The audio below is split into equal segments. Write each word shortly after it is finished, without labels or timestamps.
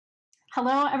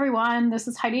Hello, everyone. This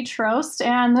is Heidi Trost,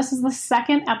 and this is the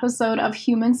second episode of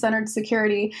Human Centered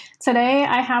Security. Today,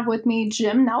 I have with me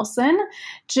Jim Nelson.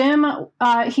 Jim,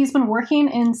 he's been working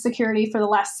in security for the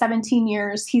last 17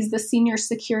 years. He's the senior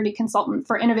security consultant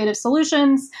for Innovative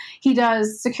Solutions. He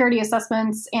does security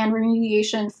assessments and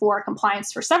remediation for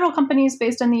compliance for several companies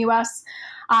based in the U.S.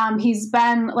 He's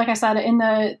been, like I said, in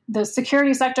the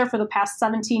security sector for the past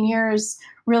 17 years,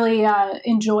 really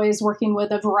enjoys working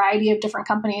with a variety of different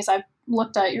companies. I've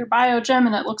looked at your bio, Jim,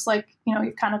 and it looks like,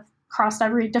 you've kind of crossed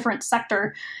every different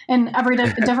sector in every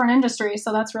different industry.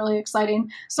 So that's really exciting.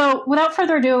 So without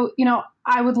further ado,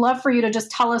 I would love for you to just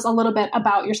tell us a little bit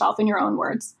about yourself in your own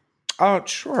words. Oh,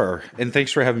 sure. And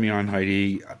thanks for having me on,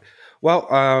 Heidi. Well,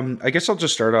 I guess I'll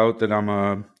just start out that I'm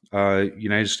a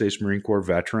United States Marine Corps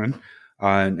veteran.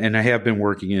 And I have been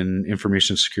working in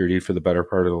information security for the better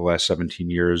part of the last 17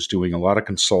 years, doing a lot of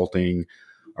consulting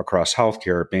across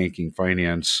healthcare, banking,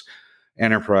 finance,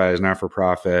 enterprise,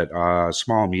 not-for-profit,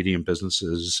 small and medium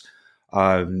businesses.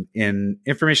 And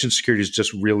information security is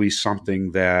just really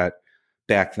something that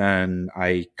back then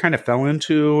I kind of fell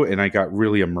into and I got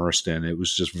really immersed in. It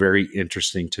was just very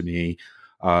interesting to me,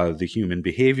 the human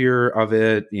behavior of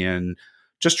it, and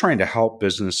just trying to help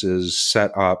businesses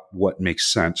set up what makes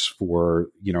sense for,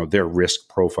 their risk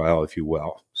profile, if you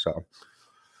will. So,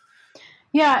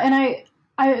 yeah, and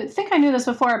I think I knew this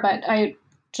before, but I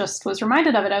just was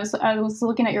reminded of it. I was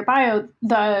looking at your bio,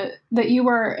 that you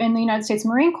were in the United States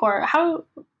Marine Corps. How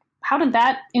did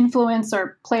that influence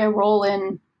or play a role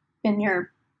in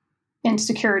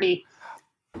security?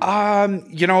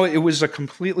 It was a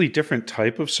completely different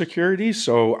type of security.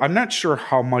 So I'm not sure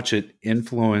how much it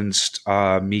influenced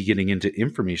me getting into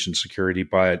information security,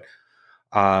 but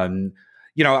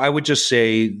I would just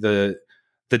say the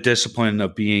discipline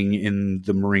of being in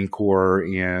the Marine Corps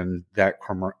and that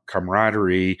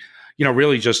camaraderie,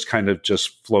 really just kind of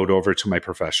just flowed over to my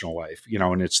professional life,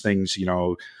 and it's things,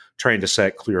 trying to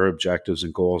set clear objectives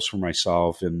and goals for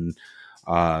myself and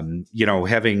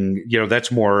having,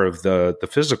 that's more of the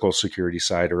physical security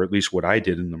side, or at least what I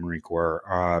did in the Marine Corps.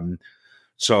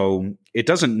 So it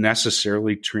doesn't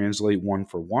necessarily translate one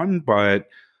for one, but,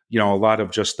 a lot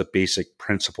of just the basic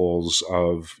principles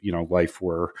of, life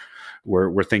were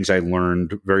things I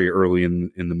learned very early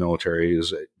in the military.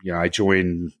 Is,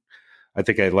 I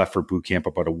think I left for boot camp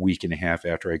about a week and a half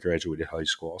after I graduated high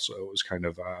school. So it was kind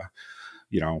of,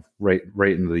 right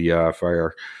into the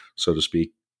fire, so to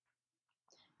speak.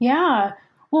 Yeah.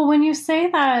 Well, when you say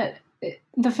that,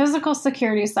 the physical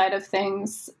security side of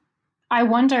things, I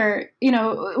wonder,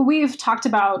 we've talked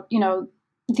about,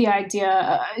 the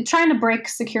idea, trying to break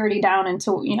security down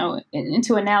into,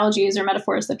 into analogies or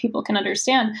metaphors that people can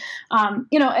understand. And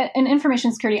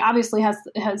information security obviously has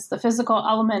the physical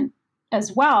element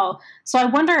as well. So I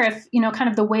wonder if, kind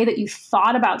of the way that you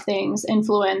thought about things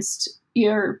influenced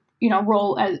your,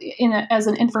 role as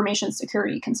an information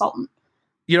security consultant.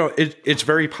 It's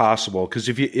very possible, because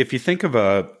if you think of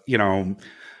a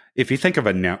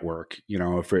network,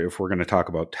 if we're going to talk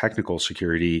about technical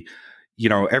security,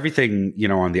 everything,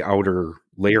 on the outer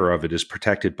layer of it is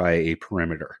protected by a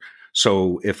perimeter.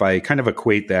 So if I kind of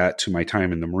equate that to my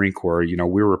time in the Marine Corps,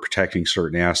 we were protecting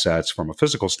certain assets from a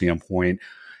physical standpoint,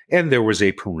 and there was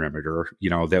a perimeter,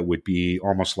 that would be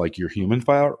almost like your human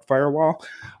firewall,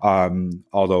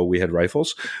 although we had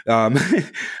rifles.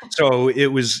 So it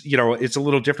was, it's a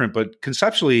little different, but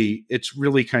conceptually, it's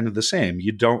really kind of the same.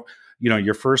 You don't,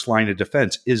 your first line of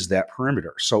defense is that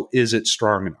perimeter. So is it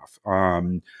strong enough?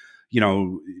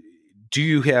 Do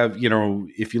you have,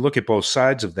 if you look at both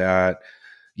sides of that,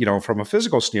 from a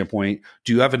physical standpoint,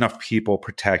 do you have enough people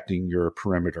protecting your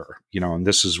perimeter? And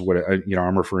this is what,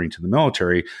 I'm referring to the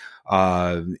military.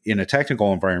 In a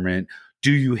technical environment,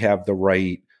 do you have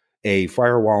a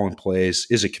firewall in place?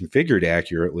 Is it configured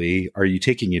accurately? Are you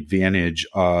taking advantage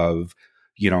of,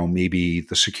 maybe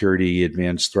the security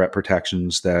advanced threat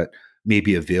protections that may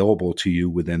be available to you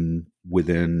within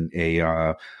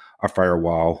a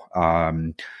firewall?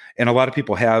 And a lot of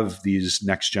people have these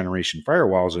next generation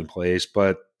firewalls in place,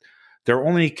 but they're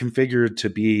only configured to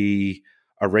be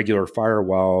a regular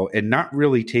firewall and not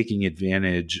really taking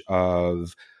advantage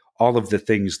of all of the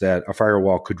things that a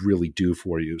firewall could really do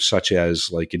for you, such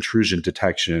as like intrusion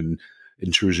detection,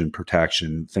 intrusion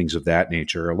protection, things of that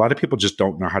nature. A lot of people just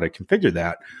don't know how to configure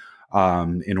that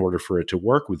in order for it to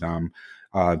work with them.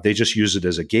 They just use it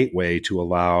as a gateway to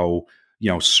allow,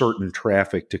 certain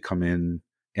traffic to come in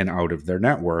and out of their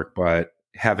network, but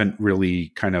haven't really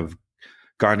kind of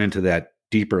gone into that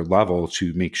deeper level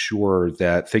to make sure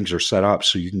that things are set up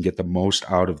so you can get the most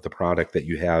out of the product that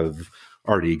you have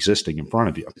already existing in front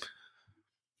of you.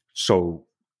 So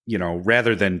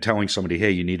rather than telling somebody,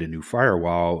 hey, you need a new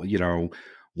firewall,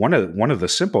 one of the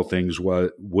simple things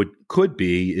could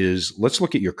be is let's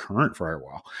look at your current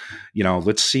firewall.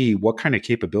 Let's see what kind of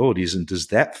capabilities and does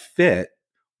that fit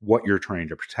what you're trying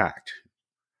to protect.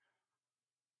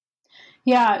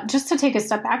 Yeah, just to take a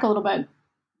step back a little bit,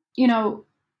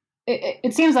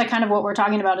 it seems like kind of what we're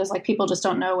talking about is like people just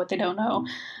don't know what they don't know.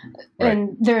 Right.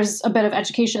 And there's a bit of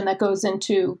education that goes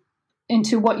into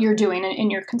what you're doing in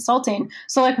your consulting.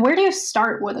 So like, where do you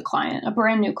start with a client, a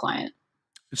brand new client?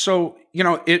 So,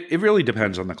 it really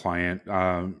depends on the client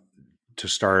to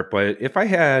start. But if I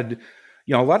had,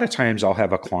 a lot of times I'll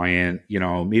have a client,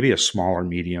 maybe a smaller,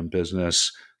 medium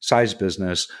size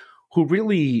business who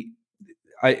really,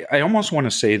 I almost want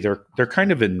to say they're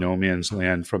kind of in no man's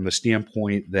land from the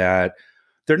standpoint that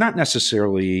they're not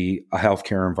necessarily a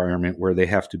healthcare environment where they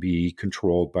have to be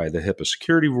controlled by the HIPAA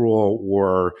security rule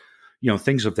or,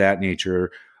 things of that nature.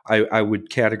 I would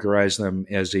categorize them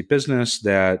as a business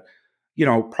that,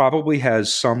 probably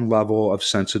has some level of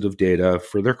sensitive data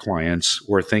for their clients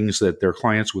or things that their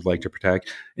clients would like to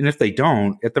protect. And if they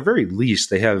don't, at the very least,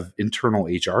 they have internal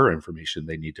HR information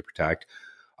they need to protect.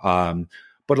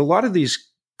 But a lot of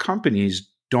these companies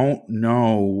don't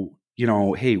know,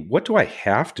 hey, what do I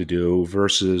have to do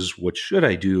versus what should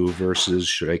I do versus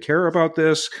should I care about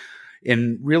this?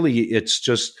 And really, it's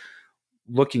just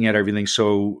looking at everything.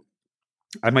 So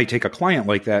I might take a client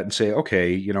like that and say,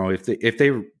 okay,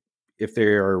 if they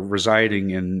are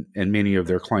residing and many of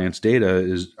their clients'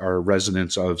 data are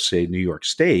residents of, say, New York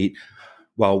State,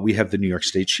 well, we have the New York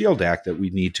State Shield Act that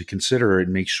we need to consider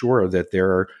and make sure that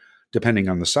there, depending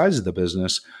on the size of the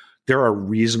business, there are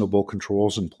reasonable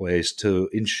controls in place to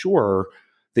ensure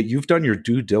that you've done your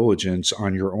due diligence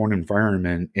on your own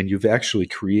environment and you've actually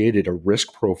created a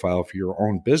risk profile for your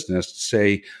own business to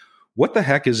say, what the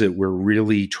heck is it we're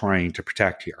really trying to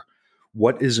protect here?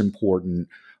 What is important?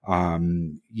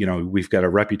 We've got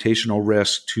a reputational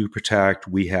risk to protect.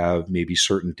 We have maybe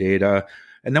certain data.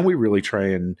 And then we really try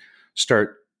and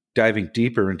start diving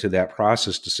deeper into that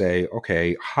process to say,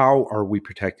 okay, how are we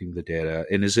protecting the data?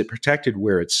 And is it protected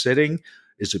where it's sitting?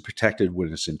 Is it protected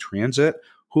when it's in transit?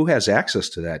 Who has access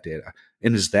to that data?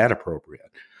 And is that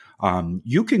appropriate?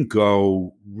 You can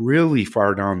go really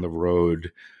far down the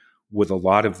road with a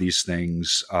lot of these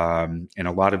things and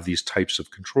a lot of these types of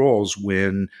controls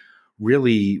when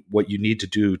really what you need to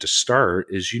do to start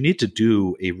is you need to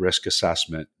do a risk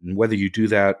assessment. And whether you do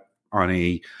that on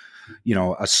a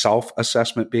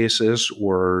self-assessment basis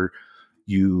or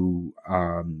you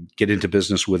get into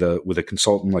business with a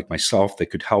consultant like myself that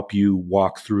could help you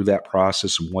walk through that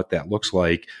process and what that looks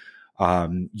like,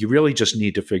 you really just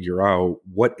need to figure out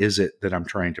what is it that I'm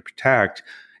trying to protect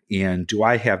and do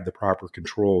I have the proper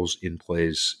controls in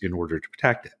place in order to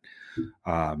protect it?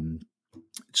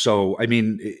 So,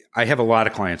 I have a lot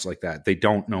of clients like that. They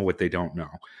don't know what they don't know.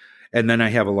 And then I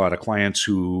have a lot of clients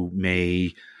who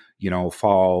may,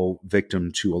 fall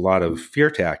victim to a lot of fear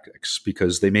tactics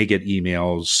because they may get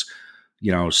emails,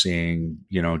 saying,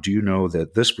 do you know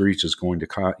that this breach is going to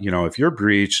cost, if you're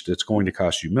breached, it's going to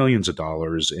cost you millions of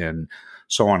dollars and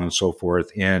so on and so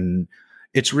forth. And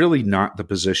it's really not the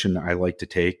position I like to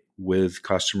take with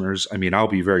customers. I'll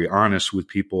be very honest with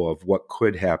people of what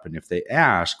could happen if they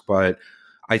ask, but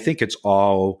I think it's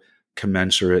all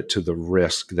commensurate to the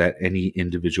risk that any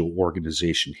individual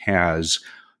organization has.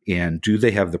 And do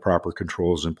they have the proper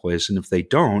controls in place? And if they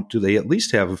don't, do they at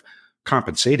least have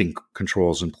compensating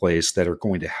controls in place that are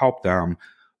going to help them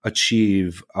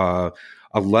achieve a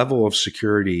level of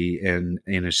security and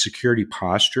a security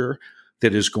posture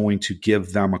that is going to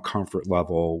give them a comfort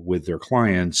level with their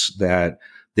clients that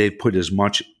they've put as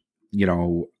much,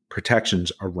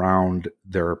 protections around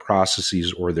their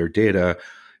processes or their data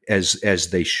as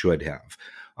they should have.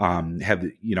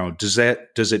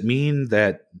 Does it mean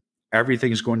that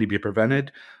everything is going to be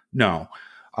prevented? No.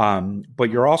 But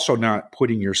you're also not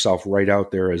putting yourself right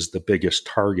out there as the biggest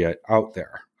target out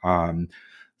there.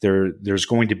 There's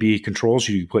going to be controls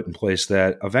you put in place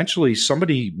that eventually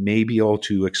somebody may be able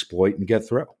to exploit and get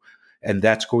through. And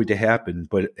that's going to happen.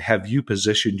 But have you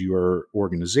positioned your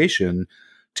organization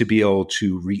to be able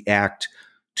to react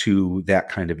to that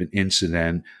kind of an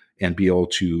incident and be able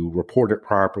to report it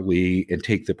properly and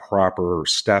take the proper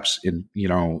steps in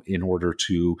order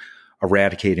to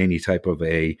eradicate any type of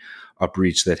a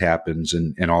breach that happens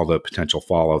and all the potential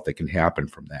fallout that can happen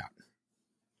from that?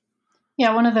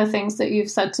 Yeah, one of the things that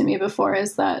you've said to me before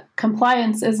is that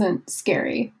compliance isn't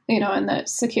scary, and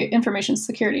that information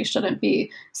security shouldn't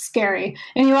be scary.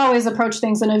 And you always approach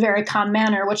things in a very calm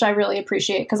manner, which I really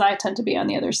appreciate because I tend to be on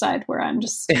the other side where I'm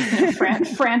just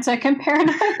frantic and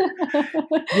paranoid.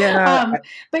 Yeah.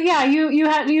 But yeah,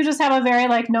 you just have a very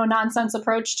no nonsense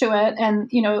approach to it,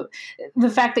 and the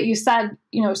fact that you said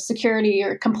security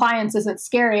or compliance isn't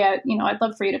scary. I'd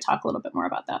love for you to talk a little bit more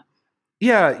about that.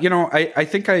 Yeah, I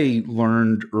think I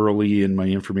learned early in my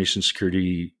information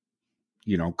security,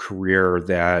 career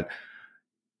that,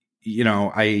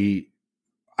 I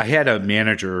had a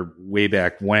manager way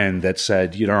back when that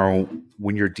said,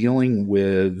 when you're dealing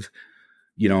with,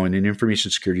 in an information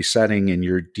security setting and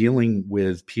you're dealing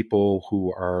with people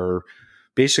who are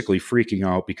basically freaking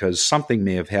out because something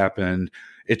may have happened,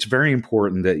 it's very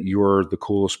important that you're the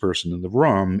coolest person in the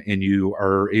room and you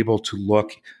are able to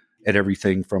look at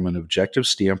everything from an objective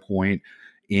standpoint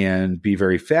and be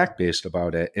very fact-based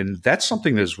about it. And that's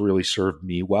something that's really served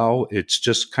me well. It's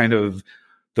just kind of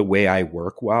the way I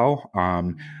work well.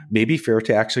 Maybe fair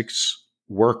tactics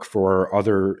work for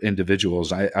other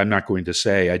individuals. I'm not going to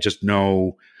say. I just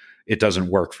know it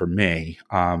doesn't work for me.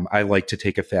 I like to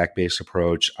take a fact-based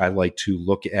approach. I like to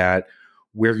look at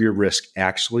where your risk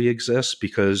actually exists,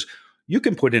 because you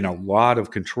can put in a lot of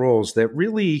controls that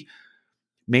really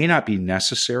may not be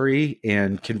necessary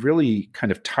and can really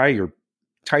kind of tie your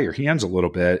hands a little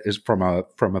bit is from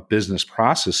a business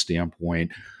process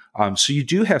standpoint. So you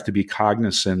do have to be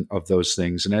cognizant of those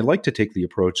things. And I like to take the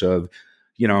approach of,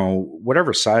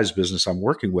 whatever size business I'm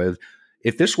working with,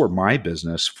 if this were my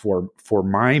business for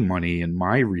my money and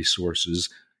my resources,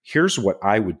 here's what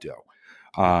I would do.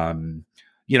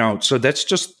 So that's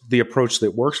just the approach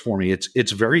that works for me.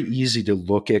 It's very easy to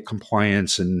look at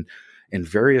compliance and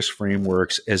various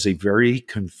frameworks as a very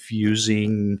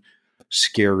confusing,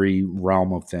 scary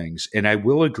realm of things. And I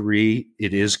will agree,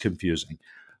 it is confusing.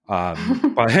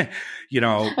 But,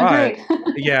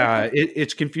 yeah,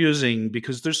 it's confusing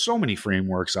because there's so many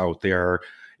frameworks out there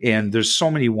and there's so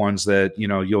many ones that,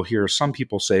 you'll hear some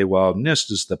people say, well,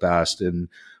 NIST is the best. And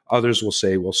others will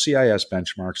say, well, CIS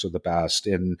benchmarks are the best.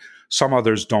 And some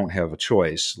others don't have a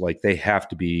choice. Like they have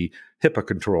to be HIPAA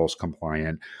controls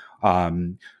compliant.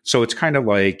 So it's kind of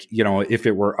like, if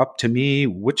it were up to me,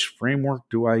 which framework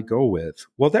do I go with?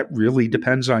 Well, that really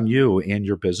depends on you and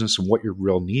your business and what your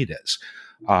real need is.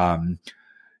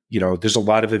 There's a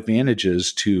lot of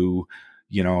advantages to,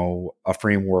 a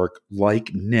framework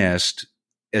like NIST.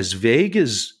 As vague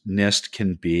as NIST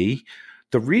can be,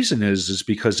 the reason is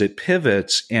because it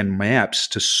pivots and maps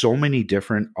to so many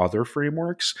different other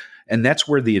frameworks. And that's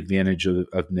where the advantage of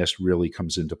NIST really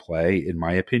comes into play, in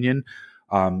my opinion.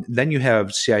 Then you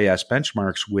have CIS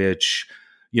benchmarks, which,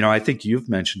 I think you've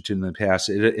mentioned in the past.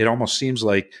 It almost seems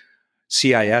like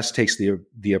CIS takes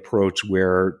the approach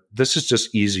where this is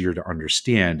just easier to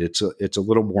understand. It's a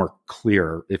little more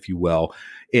clear, if you will.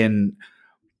 And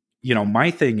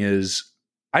my thing is,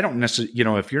 I don't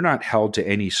necessarily, if you're not held to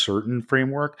any certain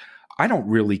framework, I don't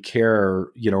really care,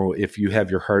 if you have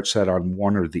your heart set on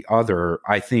one or the other.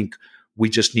 I think we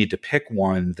just need to pick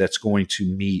one that's going to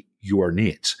meet your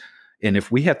needs. And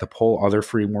if we have to pull other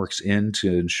frameworks in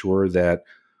to ensure that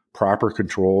proper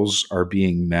controls are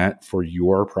being met for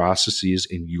your processes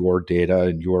and your data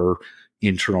and your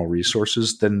internal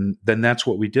resources, then that's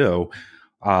what we do.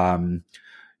 And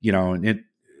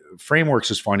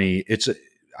frameworks is funny.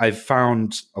 I've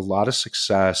found a lot of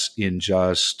success in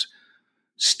just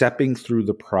stepping through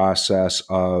the process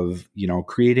of,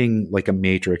 creating like a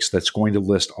matrix that's going to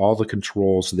list all the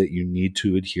controls that you need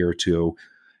to adhere to.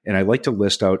 And I like to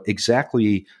list out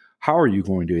exactly how are you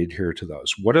going to adhere to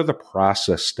those? What are the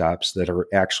process steps that are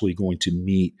actually going to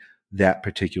meet that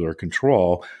particular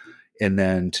control? And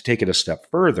then to take it a step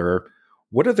further,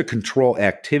 what are the control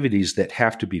activities that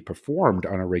have to be performed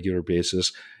on a regular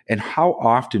basis? And how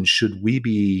often should we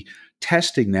be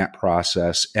testing that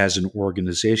process as an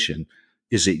organization?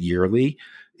 Is it yearly?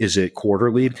 Is it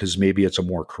quarterly? Because maybe it's a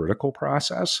more critical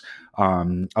process.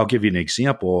 I'll give you an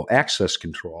example. Access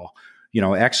control.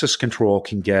 Access control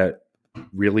can get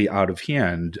really out of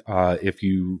hand if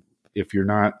you're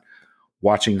not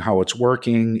watching how it's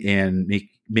working and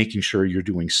making sure you're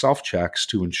doing self-checks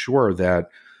to ensure that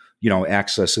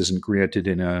access isn't granted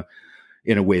in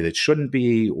a way that shouldn't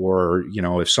be, or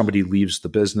if somebody leaves the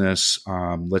business,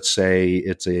 let's say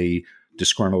it's a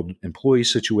disgruntled employee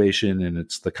situation and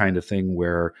it's the kind of thing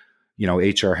where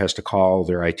HR has to call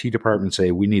their IT department and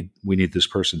say, we need this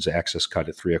person's access cut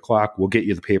at 3:00. We'll get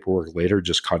you the paperwork later,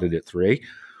 just cut it at 3:00.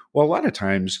 Well, a lot of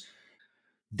times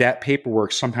that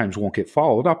paperwork sometimes won't get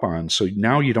followed up on. So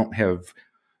now you don't have,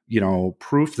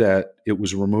 proof that it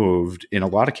was removed. In a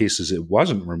lot of cases, it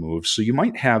wasn't removed. So you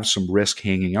might have some risk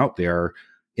hanging out there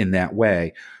in that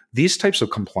way. These types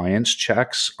of compliance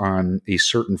checks on a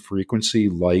certain frequency,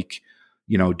 like,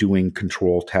 doing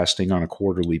control testing on a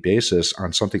quarterly basis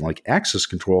on something like access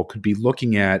control, could be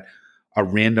looking at a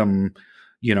random,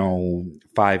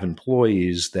 5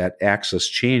 employees that access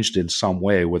changed in some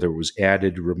way, whether it was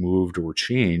added, removed, or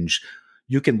changed.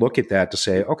 You can look at that to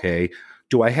say, okay,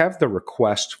 do I have the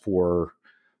request for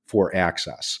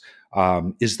access?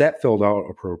 Is that filled out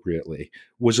appropriately?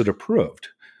 Was it approved?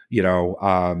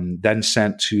 Then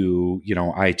sent to,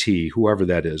 IT, whoever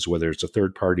that is, whether it's a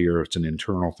third party or it's an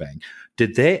internal thing.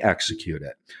 Did they execute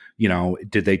it?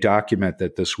 Did they document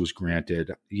that this was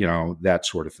granted? That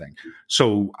sort of thing.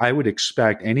 So I would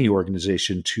expect any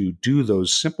organization to do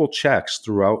those simple checks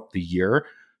throughout the year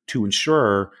to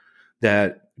ensure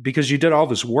that, because you did all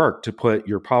this work to put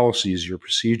your policies, your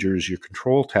procedures, your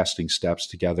control testing steps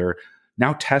together,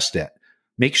 now test it.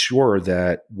 Make sure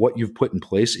that what you've put in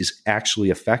place is actually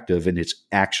effective and it's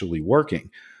actually working.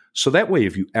 So that way,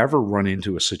 if you ever run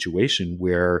into a situation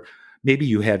where maybe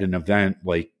you had an event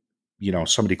like,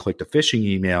 somebody clicked a phishing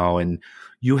email and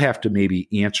you have to maybe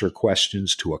answer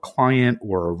questions to a client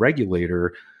or a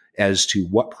regulator as to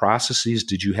what processes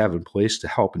did you have in place to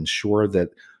help ensure that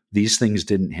these things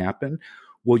didn't happen.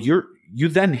 Well, you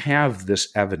then have this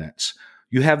evidence.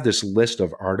 You have this list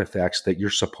of artifacts that you're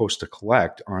supposed to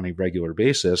collect on a regular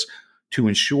basis to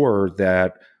ensure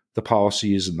that the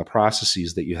policies and the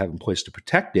processes that you have in place to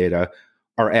protect data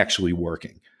are actually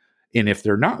working. And if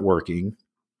they're not working,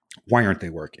 why aren't they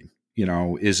working?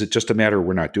 Is it just a matter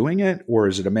we're not doing it, or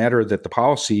is it a matter that the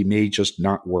policy may just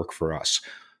not work for us?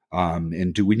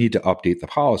 And do we need to update the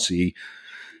policy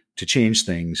to change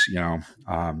things?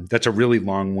 That's a really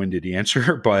long-winded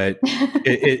answer, but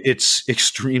it's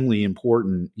extremely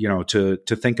important, to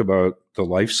think about the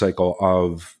life cycle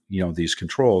of, these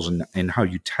controls and how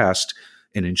you test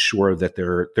and ensure that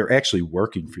they're actually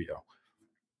working for you.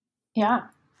 Yeah,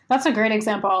 that's a great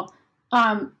example.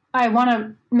 I want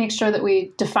to make sure that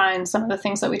we define some of the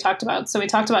things that we talked about. So we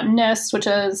talked about NIST, which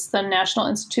is the National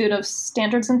Institute of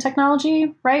Standards and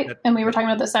Technology, right? Yep. And we were talking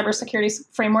about the cybersecurity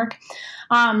framework.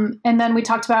 And then we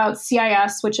talked about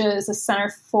CIS, which is a Center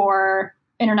for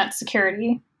Internet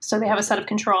Security. So they have a set of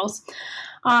controls.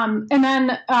 And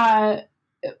then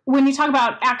when you talk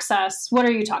about access, what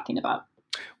are you talking about?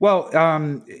 Well,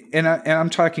 and I'm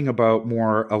talking about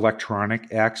more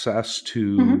electronic access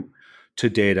to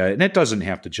data, and it doesn't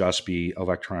have to just be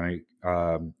electronic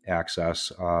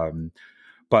access,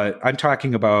 but I'm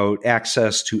talking about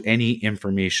access to any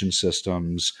information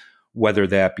systems, whether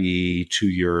that be to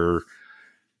your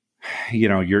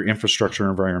infrastructure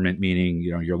environment, meaning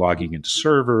you're logging into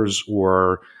servers,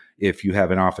 or if you have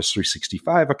an Office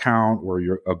 365 account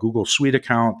or a Google Suite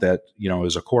account that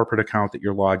is a corporate account that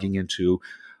you're logging into,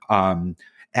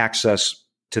 access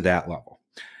to that level.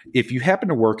 If you happen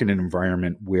to work in an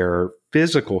environment where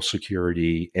physical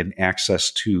security and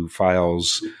access to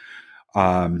files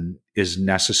is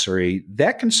necessary,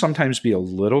 that can sometimes be a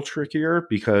little trickier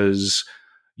because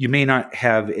you may not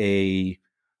have a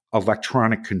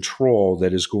electronic control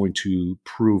that is going to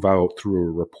prove out through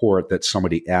a report that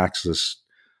somebody accessed,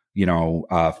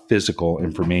 physical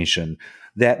information.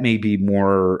 That may be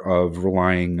more of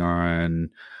relying on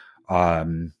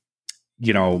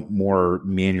more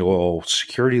manual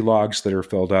security logs that are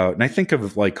filled out. And I think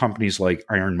of like companies like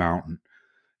Iron Mountain,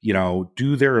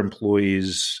 do their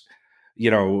employees,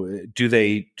 do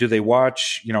they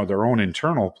watch, their own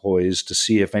internal employees to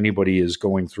see if anybody is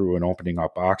going through and opening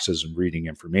up boxes and reading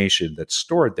information that's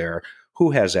stored there,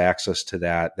 who has access to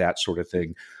that sort of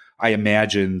thing. I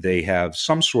imagine they have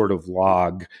some sort of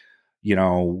log,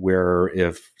 where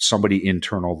if somebody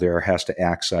internal there has to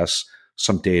access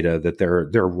some data that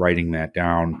they're writing that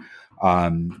down.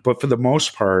 But for the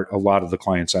most part, a lot of the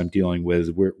clients I'm dealing with,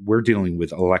 we're dealing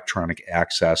with electronic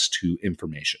access to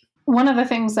information. One of the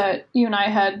things that you and I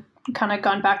had kind of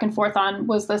gone back and forth on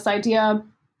was this idea.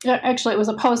 Actually, it was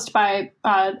a post by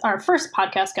our first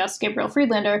podcast guest, Gabriel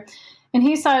Friedlander. And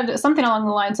he said something along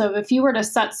the lines of, if you were to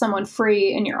set someone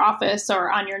free in your office or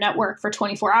on your network for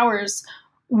 24 hours,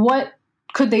 what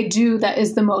could they do that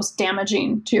is the most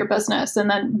damaging to your business, and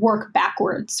then work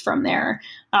backwards from there?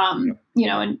 And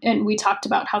we talked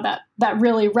about how that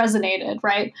really resonated,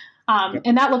 right?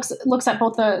 And that looks at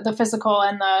both the physical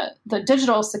and the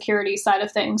digital security side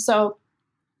of things. So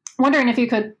wondering if you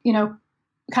could,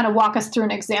 kind of walk us through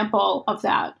an example of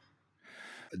that.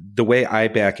 The way I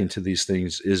back into these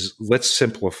things is, let's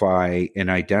simplify and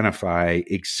identify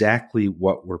exactly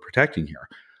what we're protecting here.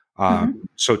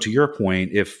 So to your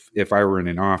point, if I were in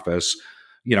an office,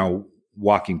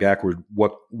 walking backward,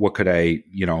 what could I,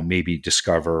 maybe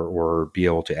discover or be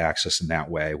able to access in that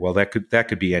way? Well, that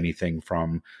could be anything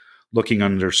from looking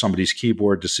under somebody's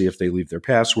keyboard to see if they leave their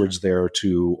passwords there,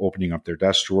 to opening up their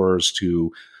desk drawers,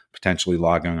 to potentially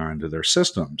logging onto their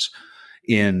systems.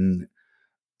 In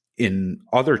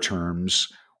other terms,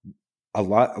 a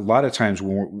lot of times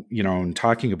when in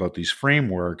talking about these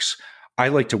frameworks, I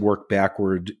like to work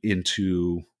backward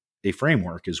into a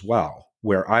framework as well,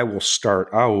 where I will start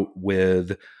out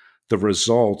with the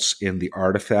results and the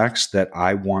artifacts that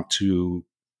I want to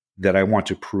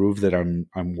prove that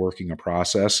I'm working a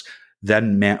process,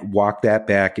 then walk that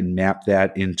back and map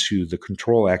that into the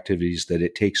control activities that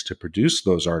it takes to produce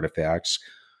those artifacts,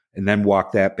 and then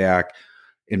walk that back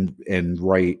and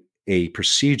write a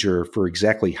procedure for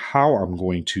exactly how I'm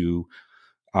going to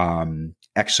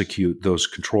execute those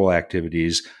control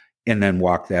activities, and then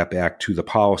walk that back to the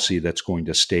policy that's going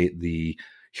to state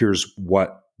here's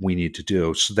what we need to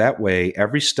do. So that way,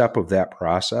 every step of that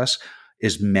process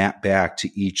is mapped back to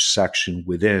each section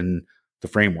within the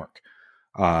framework.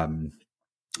 I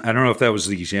don't know if that was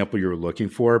the example you were looking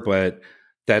for, but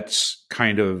that's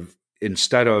kind of,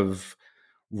 instead of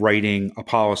writing a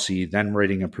policy, then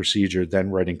writing a procedure, then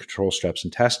writing control steps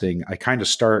and testing, I kind of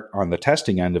start on the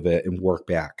testing end of it and work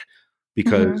back,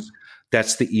 because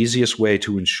that's the easiest way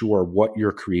to ensure what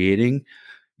you're creating,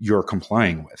 you're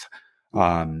complying with.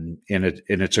 And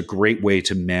it's a great way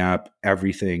to map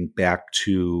everything back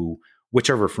to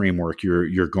whichever framework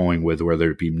you're going with,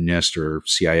 whether it be NIST or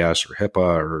CIS or HIPAA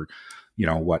or,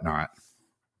 whatnot.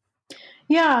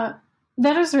 Yeah,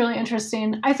 that is really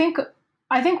interesting. I think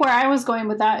where I was going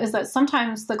with that is that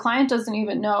sometimes the client doesn't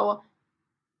even know,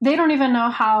 they don't even know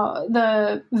how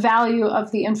the value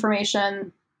of the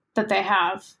information that they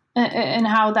have and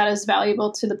how that is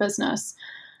valuable to the business.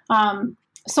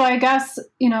 So I guess,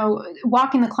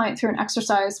 walking the client through an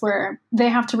exercise where they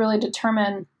have to really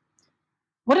determine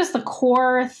what is the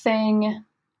core thing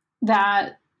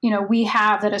that, we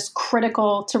have that is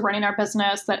critical to running our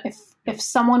business, that if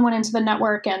someone went into the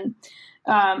network and,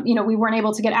 we weren't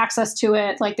able to get access to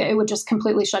it, like it would just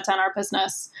completely shut down our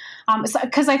business.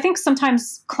 Because I think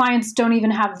sometimes clients don't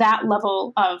even have that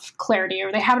level of clarity,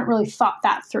 or they haven't really thought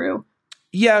that through.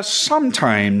 Yeah,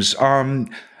 sometimes, for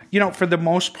the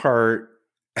most part,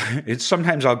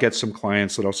 sometimes I'll get some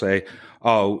clients that'll say,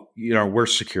 "Oh, we're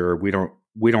secure. We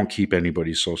don't keep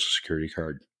anybody's social security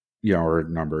card, or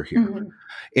number here." Mm-hmm.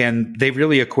 And they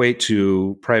really equate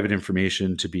to private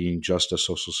information to being just a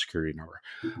social security number.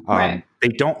 Right. They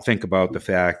don't think about the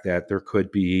fact that there could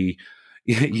be,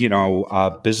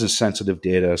 business sensitive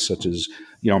data such as,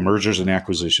 mergers and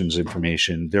acquisitions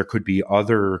information. There could be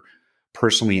other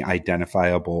personally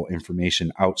identifiable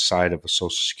information outside of a social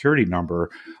security number.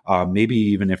 Maybe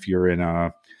even if you're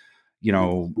in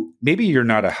maybe you're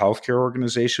not a healthcare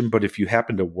organization, but if you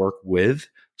happen to work with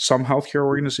some healthcare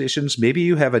organizations, maybe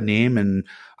you have a name and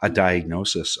a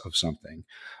diagnosis of something.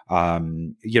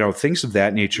 Things of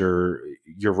that nature.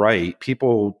 You're right.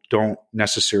 People don't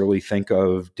necessarily think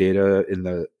of data in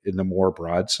the more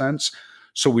broad sense.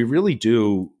 So we really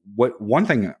do. One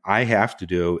thing I have to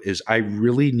do is I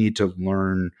really need to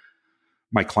learn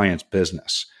my client's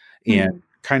business and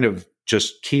kind of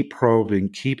just keep probing,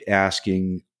 keep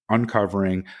asking,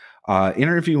 uncovering,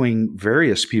 interviewing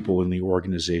various people in the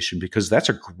organization, because that's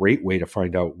a great way to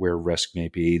find out where risk may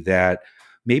be. That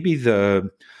maybe the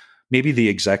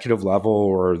executive level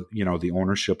or the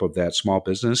ownership of that small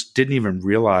business didn't even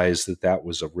realize that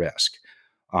was a risk.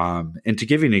 And to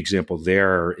give you an example,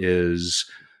 there is,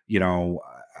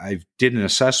 I did an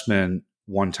assessment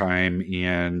one time,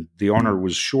 and the owner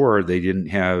was sure they didn't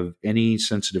have any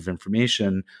sensitive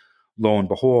information. Lo and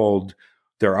behold,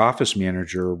 their office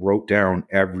manager wrote down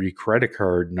every credit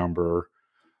card number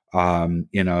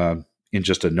in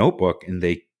just a notebook, and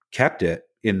they kept it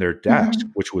in their desk,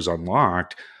 which was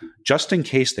unlocked, just in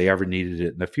case they ever needed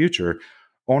it in the future.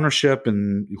 Ownership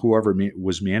and whoever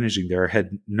was managing there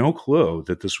had no clue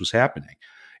that this was happening,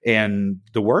 and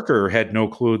the worker had no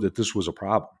clue that this was a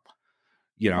problem.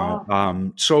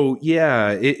 Wow. So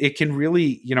yeah, it can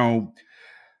really,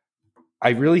 I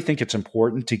really think it's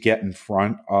important to get in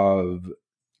front of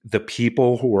the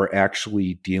people who are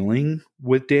actually dealing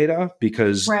with data,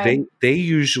 because right. they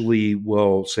usually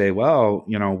will say, well,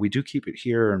 we do keep it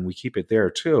here and we keep it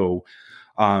there too.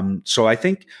 So I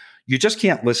think you just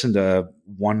can't listen to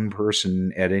one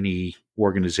person at any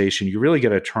organization. You really got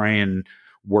to try and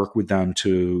work with them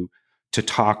to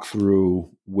talk through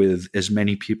with as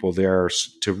many people there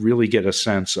to really get a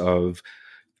sense of,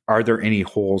 are there any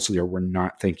holes there we're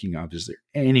not thinking of? Is there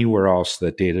anywhere else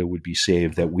that data would be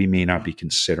saved that we may not be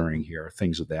considering here?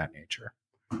 Things of that nature.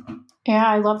 Yeah,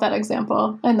 I love that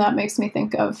example. And that makes me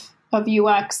think of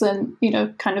UX and,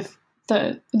 kind of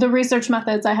the research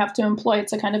methods I have to employ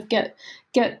to kind of get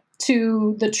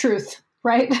to the truth,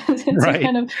 right? To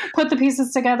kind of put the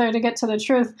pieces together to get to the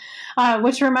truth,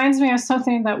 which reminds me of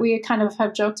something that we kind of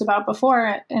have joked about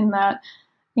before, in that,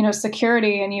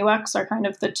 security and UX are kind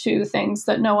of the two things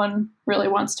that no one really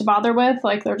wants to bother with.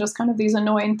 Like, they're just kind of these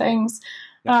annoying things.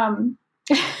 Yeah.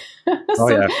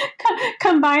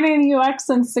 Combining UX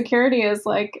and security is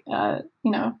like,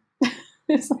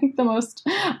 it's like the most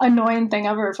annoying thing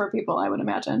ever for people, I would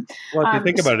imagine. Well, if you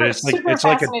think about it,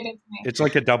 it's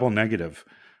like a double negative,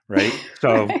 right?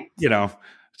 So, right.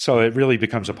 So it really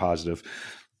becomes a positive.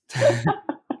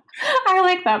 I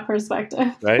like that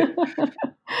perspective. Right.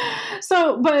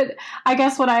 But I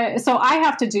guess I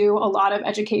have to do a lot of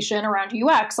education around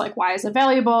UX, like, why is it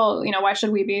valuable? Why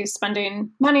should we be spending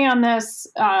money on this?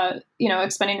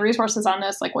 Expending resources on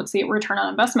this? Like, what's the return on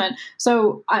investment?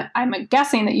 So I'm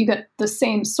guessing that you get the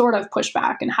same sort of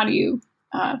pushback. And how do you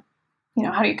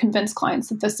convince clients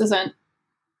that this isn't,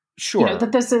 sure,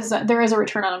 that there is a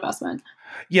return on investment?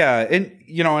 Yeah. And,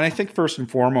 and I think first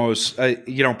and foremost,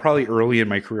 probably early in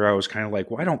my career, I was kind of like,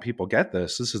 why don't people get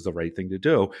this? This is the right thing to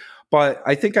do. But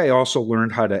I think I also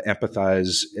learned how to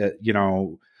empathize,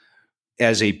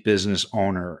 as a business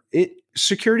owner.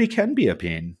 Security can be a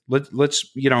pain. A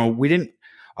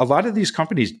lot of these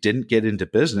companies didn't get into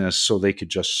business so they could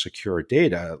just secure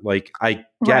data. Like, I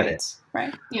get it.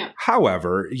 Right. Yeah.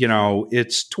 However,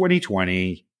 it's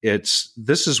 2020.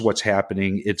 This is what's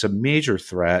happening. It's a major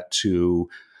threat to,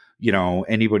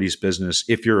 anybody's business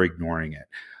if you're ignoring it.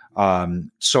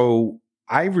 So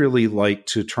I really like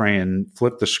to try and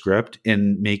flip the script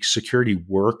and make security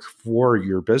work for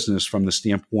your business from the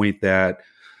standpoint that,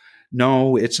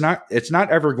 no, it's not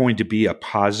ever going to be a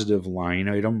positive line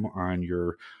item on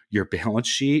your balance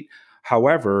sheet.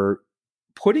 However,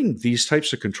 putting these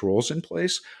types of controls in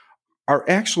place are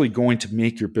actually going to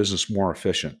make your business more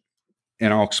efficient.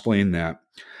 And I'll explain that.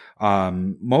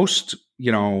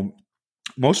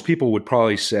 Most people would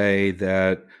probably say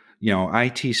that,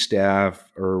 IT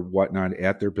staff or whatnot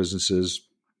at their businesses,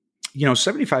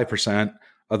 75%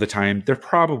 of the time, they're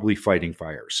probably fighting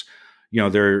fires.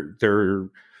 They're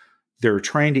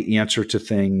trying to answer to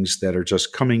things that are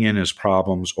just coming in as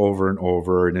problems over and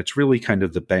over. And it's really kind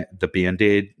of the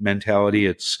Band-Aid mentality.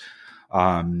 It's,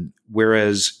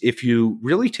 whereas if you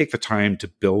really take the time to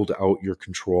build out your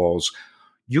controls,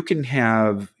 you can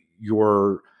have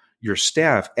your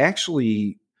staff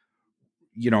actually,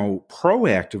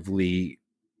 proactively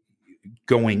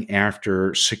going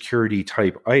after security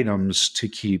type items to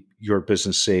keep your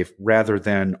business safe, rather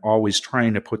than always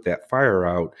trying to put that fire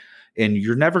out. And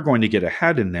you're never going to get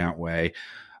ahead in that way.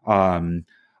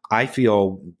 I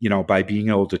feel, by being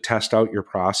able to test out your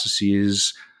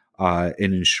processes and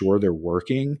ensure they're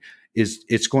working,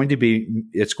 it's going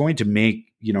to make,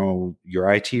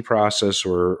 your IT process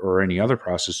or any other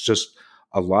process just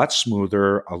a lot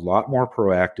smoother, a lot more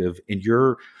proactive, and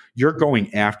you're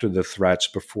going after the threats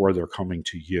before they're coming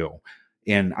to you.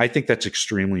 And I think that's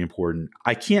extremely important.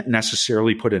 I can't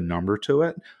necessarily put a number to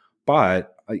it,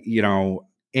 but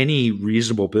any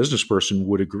reasonable business person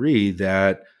would agree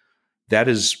that that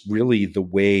is really the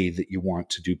way that you want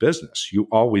to do business. You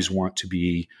always want to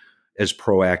be as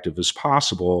proactive as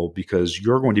possible, because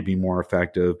you're going to be more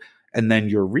effective, and then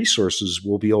your resources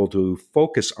will be able to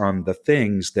focus on the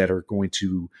things that are going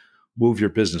to move your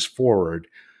business forward,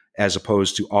 as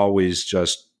opposed to always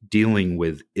just dealing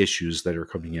with issues that are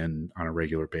coming in on a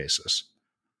regular basis.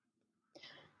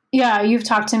 Yeah, you've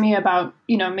talked to me about,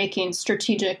 making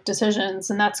strategic decisions,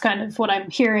 and that's kind of what I'm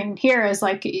hearing here is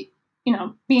like,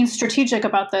 being strategic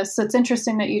about this. It's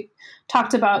interesting that you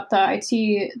talked about the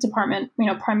IT department,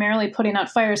 primarily putting out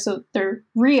fires, so they're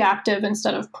reactive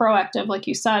instead of proactive, like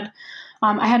you said.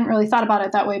 I hadn't really thought about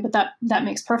it that way, but that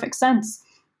makes perfect sense.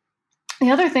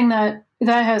 The other thing that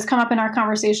has come up in our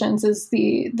conversations is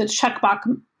the checkbox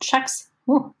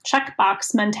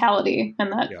mentality,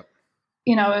 and that, yep.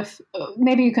 If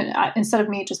maybe you can, instead of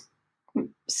me just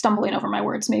stumbling over my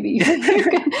words, maybe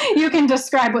you can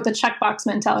describe what the checkbox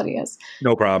mentality is.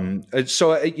 No problem.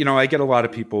 So, I get a lot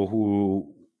of people who,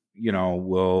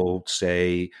 will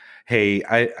say, hey,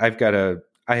 I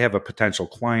have a potential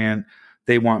client.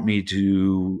 They want me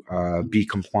to be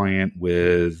compliant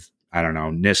with, I don't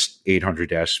know, NIST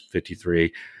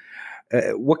 800-53.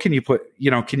 What can you put,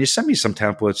 can you send me some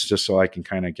templates just so I can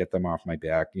kind of get them off my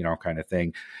back, kind of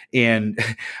thing. And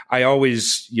I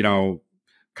always,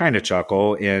 kind of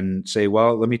chuckle and say,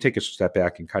 well, let me take a step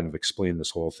back and kind of explain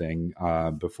this whole thing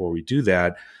before we do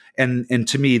that. And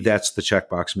to me, that's the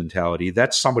checkbox mentality.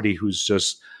 That's somebody who's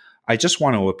just, I just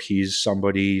want to appease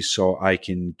somebody so I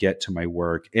can get to my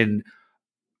work. And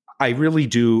I really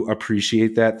do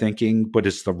appreciate that thinking, but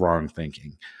it's the wrong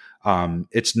thinking.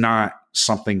 It's not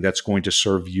something that's going to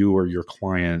serve you or your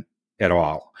client at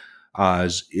all.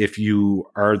 If you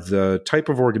are the type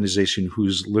of organization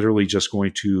who's literally just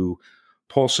going to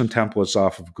pull some templates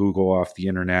off of Google, off the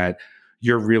internet,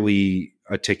 you're really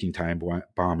a ticking time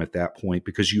bomb at that point,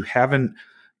 because you haven't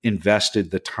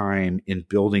invested the time in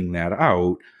building that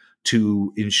out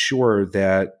to ensure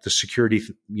that the security,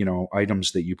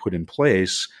 items that you put in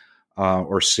place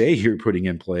or say you're putting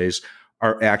in place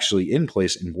are actually in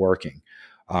place and working.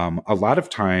 A lot of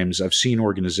times I've seen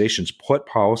organizations put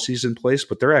policies in place,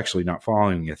 but they're actually not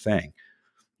following a thing.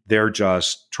 They're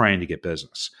just trying to get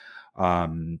business.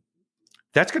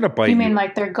 That's going to bite you. You mean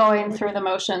like they're going through the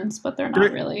motions, but they're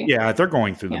not really. Yeah, they're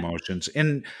going through the motions.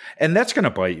 And that's going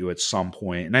to bite you at some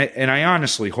point. And I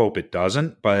honestly hope it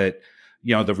doesn't, but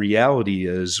the reality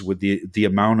is, with the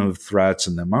amount of threats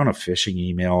and the amount of phishing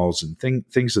emails and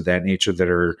things of that nature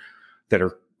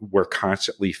that we're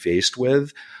constantly faced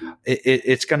with,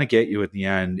 it's going to get you at the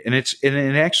end. And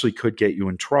it actually could get you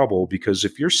in trouble, because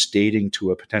if you're stating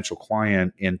to a potential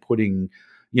client and putting,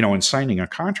 and signing a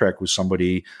contract with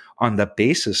somebody on the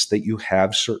basis that you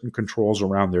have certain controls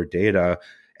around their data,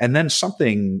 and then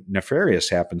something nefarious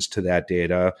happens to that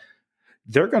data,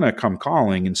 they're going to come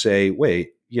calling and say,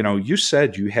 wait, you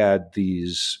said you had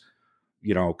these,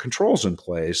 controls in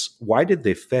place. Why did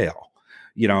they fail?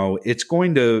 It's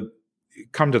going to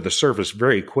come to the surface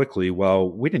very quickly. Well,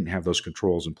 we didn't have those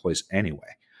controls in place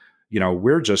anyway.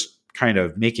 We're just kind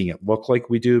of making it look like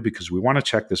we do because we want to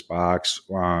check this box.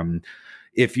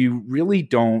 If you really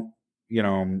don't,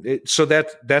 so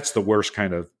that's the worst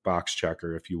kind of box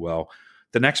checker, if you will.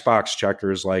 The next box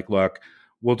checker is like, look,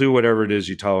 we'll do whatever it is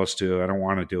you tell us to. I don't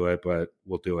want to do it, but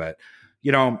we'll do it.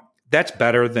 That's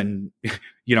better than,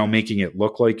 making it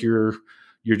look like you're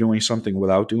doing something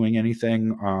without doing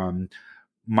anything.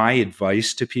 My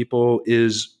advice to people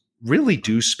is really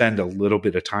do spend a little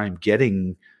bit of time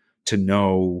getting to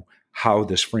know how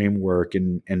this framework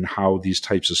and how these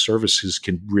types of services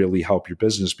can really help your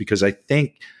business, because I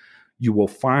think you will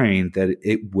find that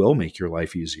it will make your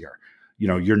life easier.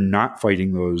 You're not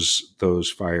fighting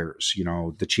those fires.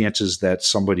 The chances that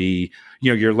somebody,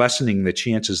 you're lessening the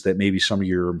chances that maybe some of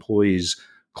your employees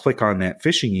click on that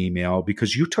phishing email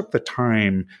because you took the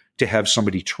time to have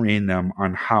somebody train them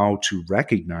on how to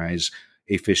recognize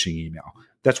a phishing email.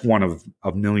 That's one of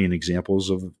a million examples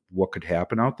of what could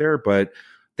happen out there, but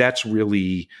that's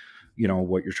really,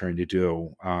 what you're trying to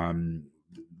do.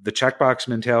 The checkbox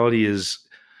mentality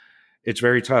it's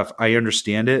very tough. I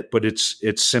understand it, but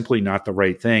it's simply not the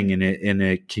right thing. And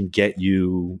it can get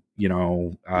you, in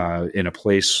a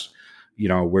place,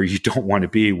 where you don't want to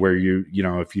be, where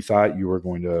if you thought you were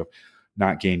going to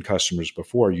not gain customers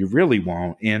before, you really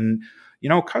won't. And,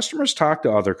 customers talk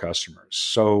to other customers.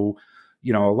 So,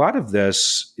 a lot of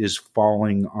this is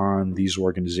falling on these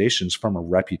organizations from a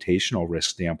reputational risk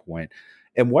standpoint.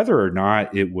 And whether or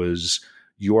not it was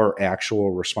your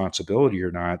actual responsibility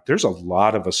or not, there's a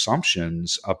lot of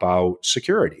assumptions about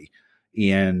security,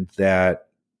 and that,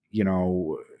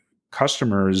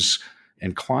 customers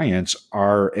and clients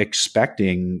are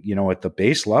expecting, at the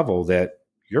base level that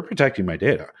you're protecting my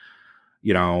data,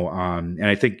 and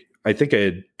I think I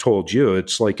had told you,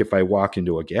 it's like if I walk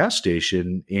into a gas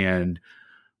station and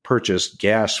purchase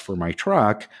gas for my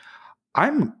truck, I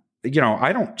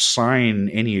don't sign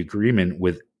any agreement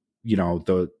with,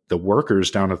 the workers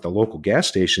down at the local gas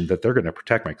station that they're going to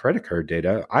protect my credit card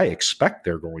data. I expect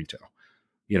they're going to,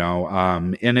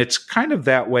 and it's kind of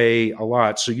that way a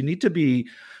lot. So you need to be,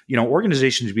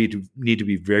 organizations need to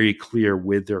be very clear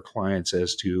with their clients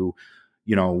as to,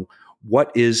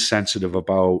 what is sensitive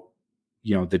about,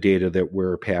 the data that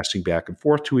we're passing back and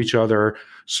forth to each other,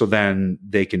 so then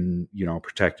they can,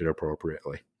 protect it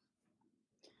appropriately.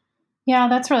 Yeah,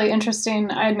 that's really interesting.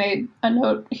 I made a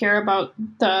note here about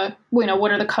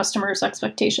what are the customer's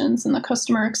expectations and the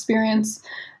customer experience,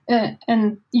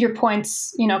 and your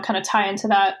points, kind of tie into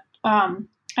that.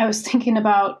 I was thinking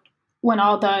about when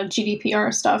all the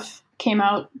GDPR stuff came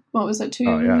out. What was it,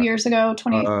 2 years ago,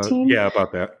 2018? Yeah,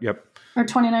 about that. Yep. Or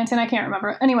 2019, I can't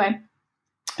remember. Anyway,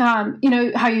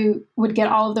 how you would get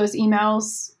all of those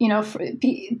emails, for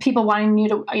people wanting you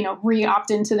to, re-opt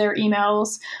into their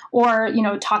emails, or,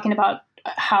 talking about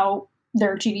how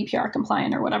they're GDPR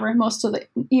compliant or whatever. Most of the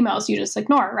emails you just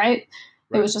ignore, right?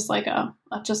 It was just like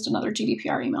just another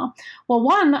GDPR email. Well,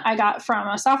 one I got from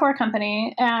a software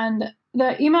company, and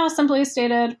the email simply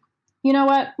stated, you know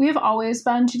what, we've always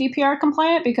been GDPR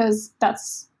compliant because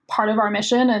that's part of our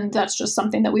mission, and that's just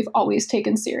something that we've always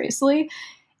taken seriously.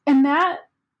 And that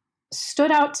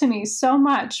stood out to me so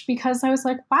much because I was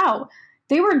like, wow,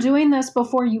 they were doing this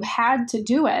before you had to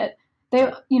do it.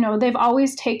 They've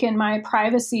always taken my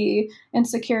privacy and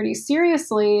security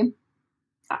seriously.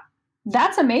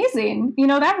 That's amazing.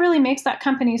 That really makes that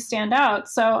company stand out.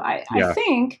 So I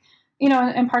think,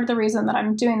 and part of the reason that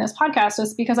I'm doing this podcast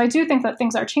is because I do think that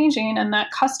things are changing and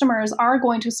that customers are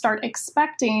going to start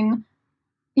expecting,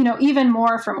 even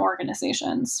more from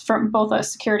organizations from both a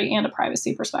security and a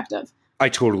privacy perspective. I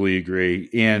totally agree.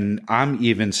 And I'm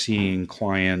even seeing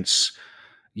clients,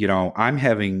 I'm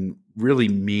having really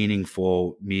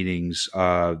meaningful meetings,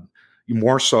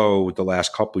 more so the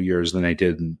last couple of years than I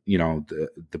did in,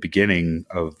 the beginning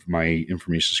of my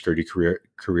information security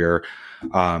career.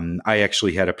 I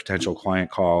actually had a potential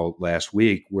client call last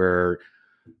week where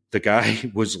the guy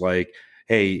was like,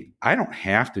 hey, I don't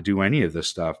have to do any of this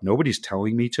stuff. Nobody's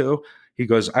telling me to. He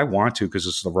goes, I want to because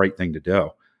it's the right thing to do.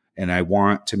 And I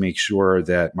want to make sure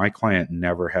that my client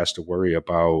never has to worry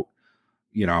about,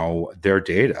 their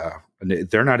data. And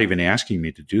they're not even asking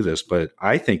me to do this, but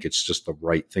I think it's just the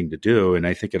right thing to do. And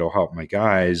I think it'll help my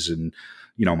guys and,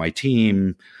 my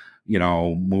team,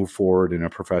 move forward in a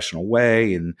professional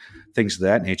way and things of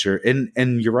that nature.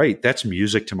 And you're right. That's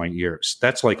music to my ears.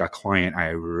 That's like a client I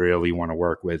really want to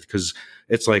work with because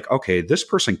it's like, okay, this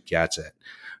person gets it.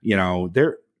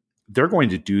 They're going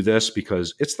to do this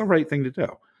because it's the right thing to do.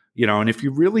 And if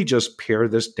you really just pare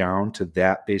this down to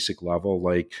that basic level,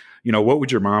 like, what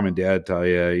would your mom and dad tell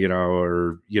you,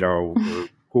 or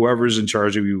whoever's in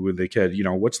charge of you with the kid,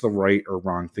 what's the right or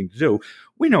wrong thing to do?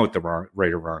 We know what the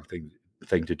right or wrong thing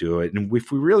to do it. And if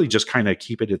we really just kind of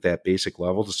keep it at that basic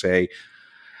level to say,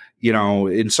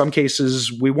 in some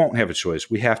cases, we won't have a choice.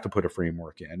 We have to put a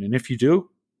framework in. And if you do,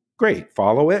 great,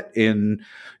 follow it and,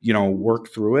 work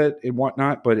through it and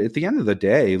whatnot. But at the end of the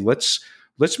day, let's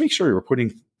make sure we're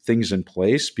putting things in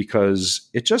place because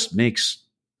it just makes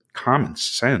common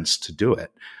sense to do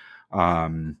it.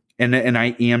 And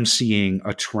I am seeing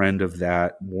a trend of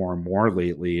that more and more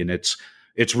lately. And it's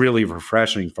really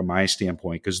refreshing from my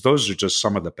standpoint because those are just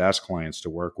some of the best clients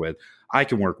to work with. I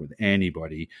can work with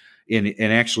anybody and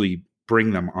actually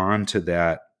bring them onto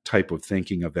that type of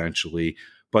thinking eventually.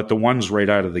 But the ones right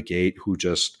out of the gate who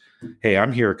just, hey,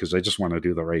 I'm here because I just want to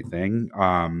do the right thing.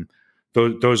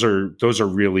 Those are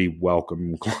really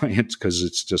welcome clients because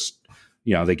it's just,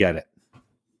 they get it.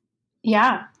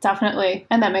 Yeah, definitely.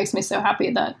 And that makes me so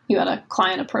happy that you had a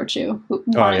client approach you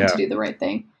wanting to do the right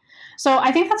thing. So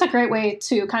I think that's a great way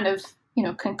to kind of,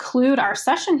 conclude our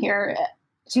session here.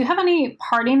 Do you have any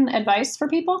parting advice for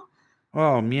people?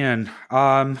 Oh man,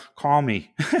 call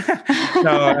me.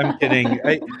 No, I'm kidding.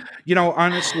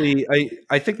 Honestly,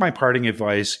 I think my parting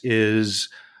advice is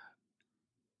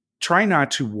try not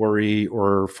to worry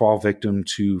or fall victim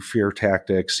to fear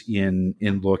tactics in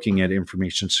looking at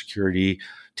information security.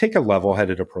 Take a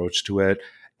level-headed approach to it.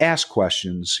 Ask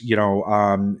questions.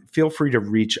 Feel free to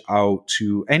reach out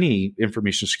to any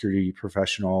information security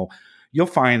professional. You'll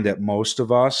find that most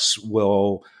of us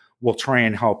will try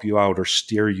and help you out or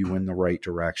steer you in the right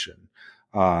direction.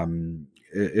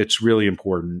 It's really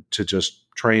important to just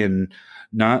try and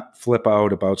not flip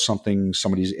out about something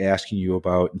somebody's asking you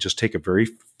about and just take a very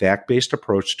fact-based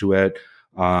approach to it,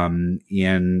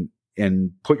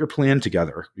 and put your plan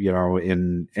together,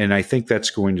 and I think that's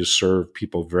going to serve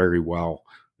people very well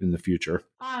in the future.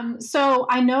 So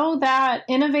I know that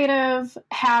Innovative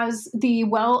has the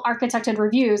well-architected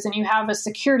reviews and you have a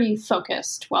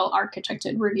security-focused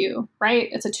well-architected review, right?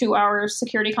 It's a 2-hour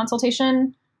security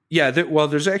consultation. Yeah,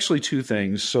 there's actually two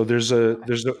things. So there's a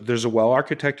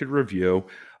well-architected review,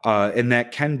 and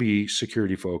that can be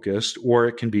security focused, or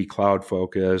it can be cloud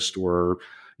focused, or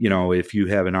if you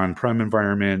have an on-prem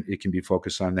environment, it can be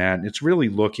focused on that. And it's really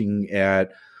looking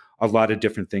at a lot of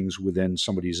different things within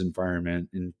somebody's environment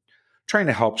and trying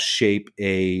to help shape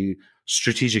a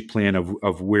strategic plan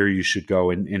of where you should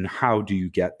go and how do you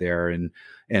get there and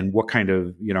what kind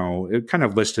of it kind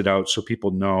of listed out so people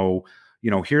know.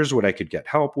 Here's what I could get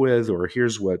help with, or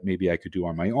here's what maybe I could do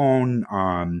on my own.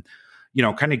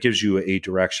 Kind of gives you a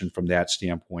direction from that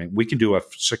standpoint. We can do a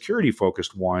security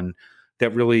focused one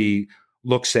that really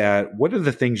looks at what are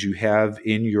the things you have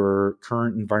in your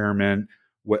current environment,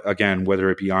 again, whether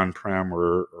it be on-prem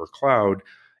or cloud,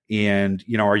 and,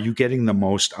 are you getting the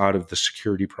most out of the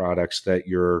security products that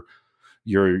you're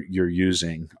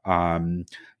using,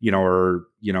 or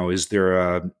is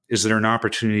there an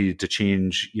opportunity to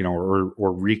change, or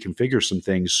reconfigure some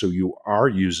things so you are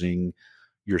using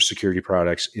your security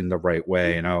products in the right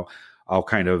way? And I'll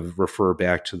kind of refer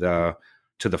back to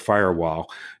the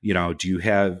firewall. Do you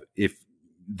have, if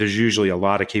there's usually a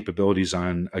lot of capabilities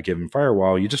on a given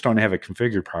firewall. You just don't have it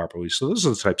configured properly. So those are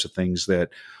the types of things that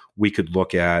we could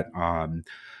look at.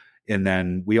 And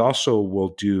then we also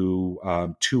will do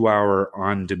 2-hour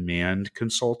on-demand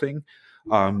consulting.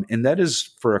 And that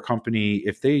is for a company,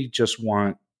 if they just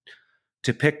want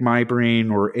to pick my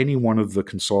brain or any one of the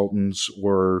consultants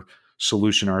or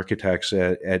solution architects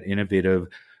at Innovative,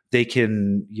 they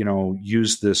can,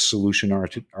 use this solution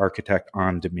architect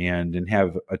on demand and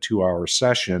have a 2-hour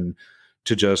session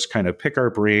to just kind of pick our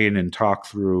brain and talk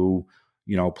through,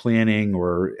 planning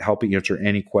or help answer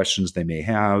any questions they may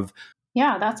have.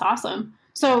 Yeah, that's awesome.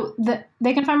 So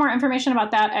they can find more information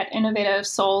about that at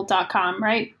innovativesol.com,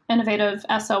 right?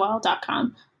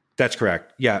 innovativesol.com. That's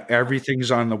correct. Yeah,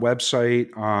 everything's on the website.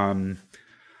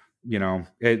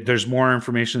 There's more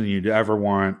information than you'd ever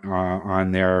want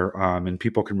on there, and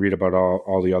people can read about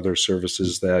all the other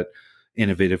services that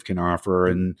Innovative can offer.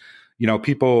 And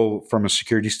people from a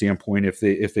security standpoint,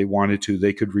 if they wanted to,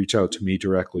 they could reach out to me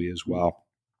directly as well.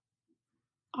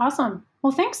 Awesome.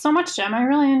 Well, thanks so much, Jim. I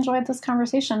really enjoyed this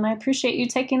conversation. I appreciate you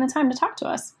taking the time to talk to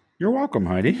us. You're welcome,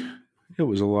 Heidi. It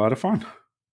was a lot of fun.